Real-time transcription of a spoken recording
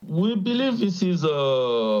We believe this is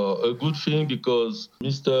a good thing because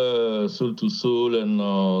Mr. Soul to Soul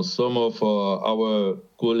and some of our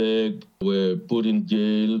colleagues were put in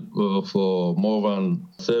jail for more than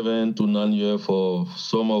 7 to 9 years for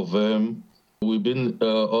some of them. We've been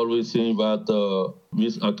always saying that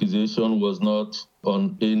this accusation was not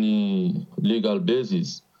on any legal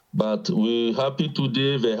basis. But we're happy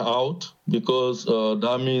today they're out because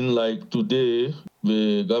that means like today,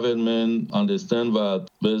 the government understand that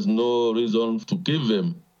there's no reason to keep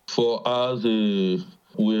them. For us,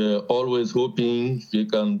 we're always hoping they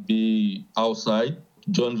can be outside,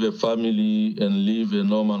 join their family, and live a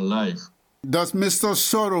normal life. Does Mr.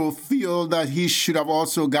 Soro feel that he should have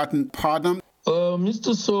also gotten pardoned?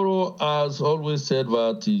 Mr. Soro has always said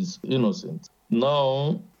that he's innocent.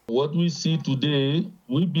 Now, what we see today,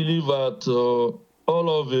 we believe that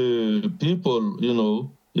all of the people,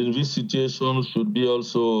 in this situation should be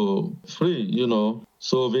also free,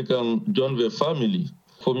 so they can join their family.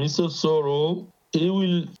 For Mr. Soro, he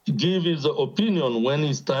will give his opinion when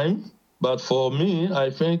it's time. But for me, I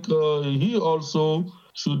think he also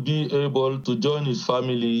should be able to join his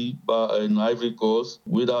family in Ivory Coast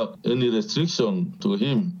without any restriction to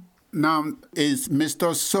him. Now, is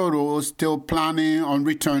Mr. Soro still planning on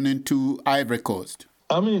returning to Ivory Coast?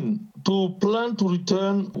 To plan to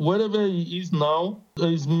return wherever he is now,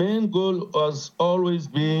 his main goal has always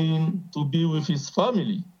been to be with his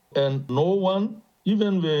family. And no one,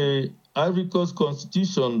 even the Ivory Coast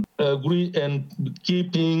Constitution, agree in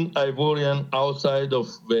keeping Ivorian outside of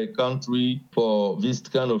the country for this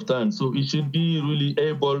kind of time. So he should be really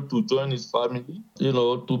able to join his family,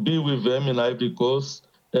 to be with them in Ivory Coast.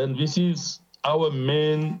 And this is our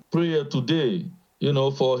main prayer today,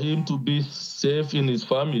 for him to be safe in his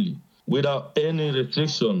family without any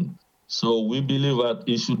restriction. So we believe that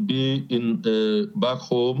he should be back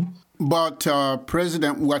home. But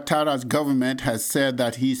President Ouattara's government has said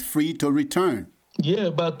that he's free to return. Yeah,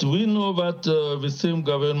 but we know that the same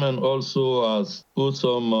government also has put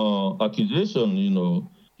some accusation,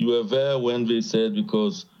 You were there when they said,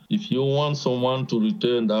 because if you want someone to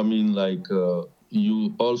return,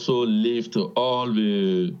 you also lift all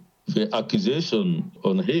the accusation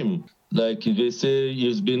on him. Like they say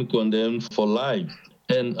he's been condemned for life.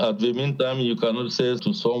 And at the meantime, you cannot say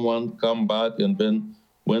to someone, come back, and then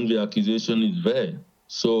when the accusation is there.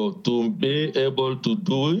 So to be able to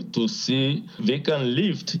do it, to see they can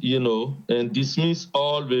lift, and dismiss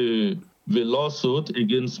all the lawsuit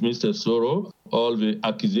against Mr. Soro, all the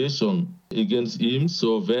accusation against him,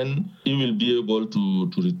 so then he will be able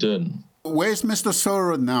to return. Where's Mr.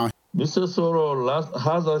 Soro now? Mr. Soro,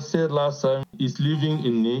 as I said last time, is living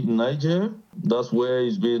in Niger. That's where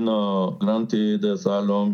he's been granted asylum.